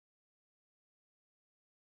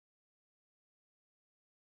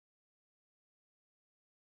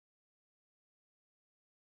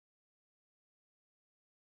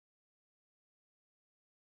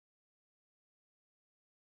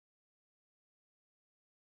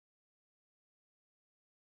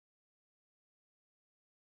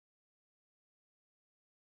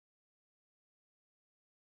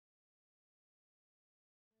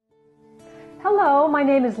Hello, my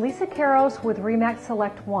name is Lisa Karos with RE/MAX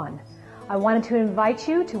Select One. I wanted to invite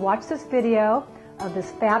you to watch this video of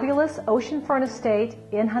this fabulous oceanfront estate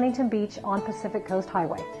in Huntington Beach on Pacific Coast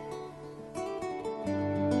Highway.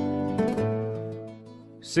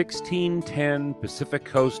 1610 Pacific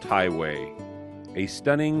Coast Highway, a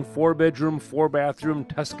stunning 4-bedroom, 4-bathroom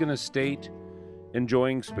Tuscan estate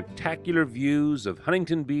enjoying spectacular views of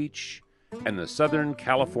Huntington Beach and the Southern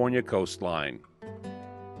California coastline.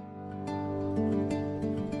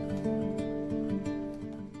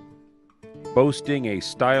 Boasting a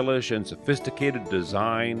stylish and sophisticated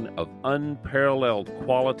design of unparalleled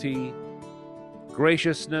quality,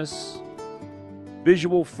 graciousness,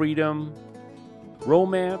 visual freedom,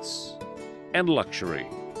 romance, and luxury.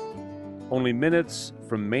 Only minutes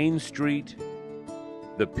from Main Street,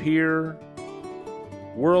 the pier,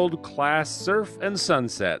 world-class surf and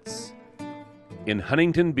sunsets in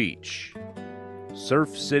Huntington Beach,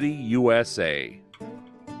 Surf City, USA.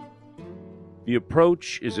 The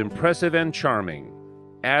approach is impressive and charming,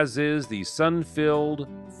 as is the sun-filled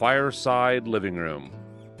fireside living room.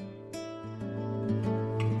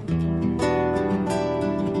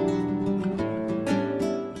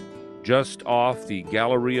 Just off the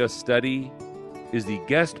Galleria study is the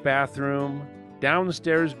guest bathroom,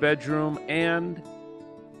 downstairs bedroom, and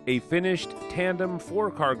a finished tandem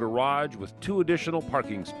 4-car garage with 2 additional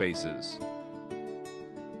parking spaces.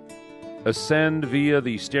 Ascend via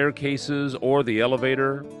the staircases or the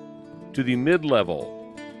elevator to the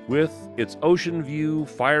mid-level with its ocean view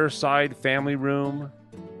fireside family room,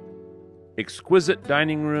 exquisite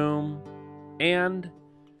dining room, and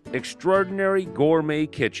extraordinary gourmet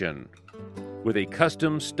kitchen with a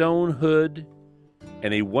custom stone hood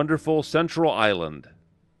and a wonderful central island.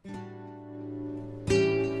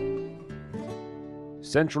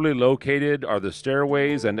 Centrally located are the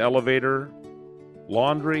stairways and elevator,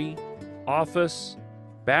 laundry, office,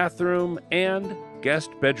 bathroom, and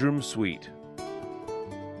guest bedroom suite.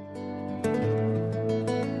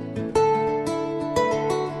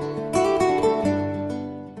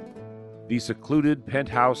 The secluded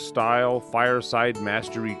penthouse-style fireside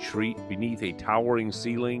master retreat beneath a towering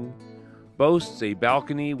ceiling boasts a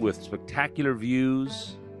balcony with spectacular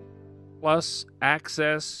views, plus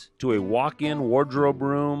access to a walk-in wardrobe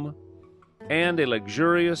room and a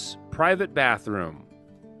luxurious private bathroom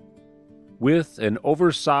with an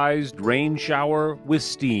oversized rain shower with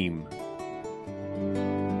steam.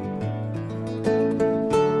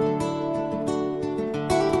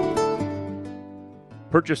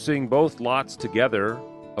 Purchasing both lots together,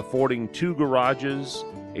 affording 2 garages,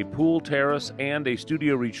 a pool terrace, and a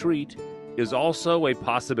studio retreat is also a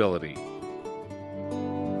possibility.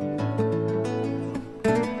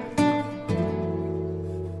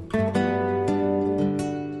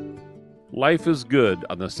 Life is good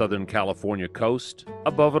on the Southern California coast,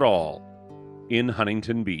 above it all, in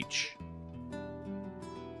Huntington Beach.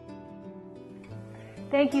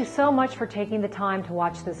 Thank you so much for taking the time to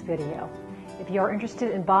watch this video. If you are interested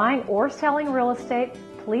in buying or selling real estate,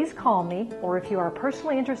 please call me, or if you are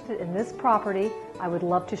personally interested in this property, I would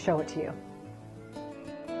love to show it to you.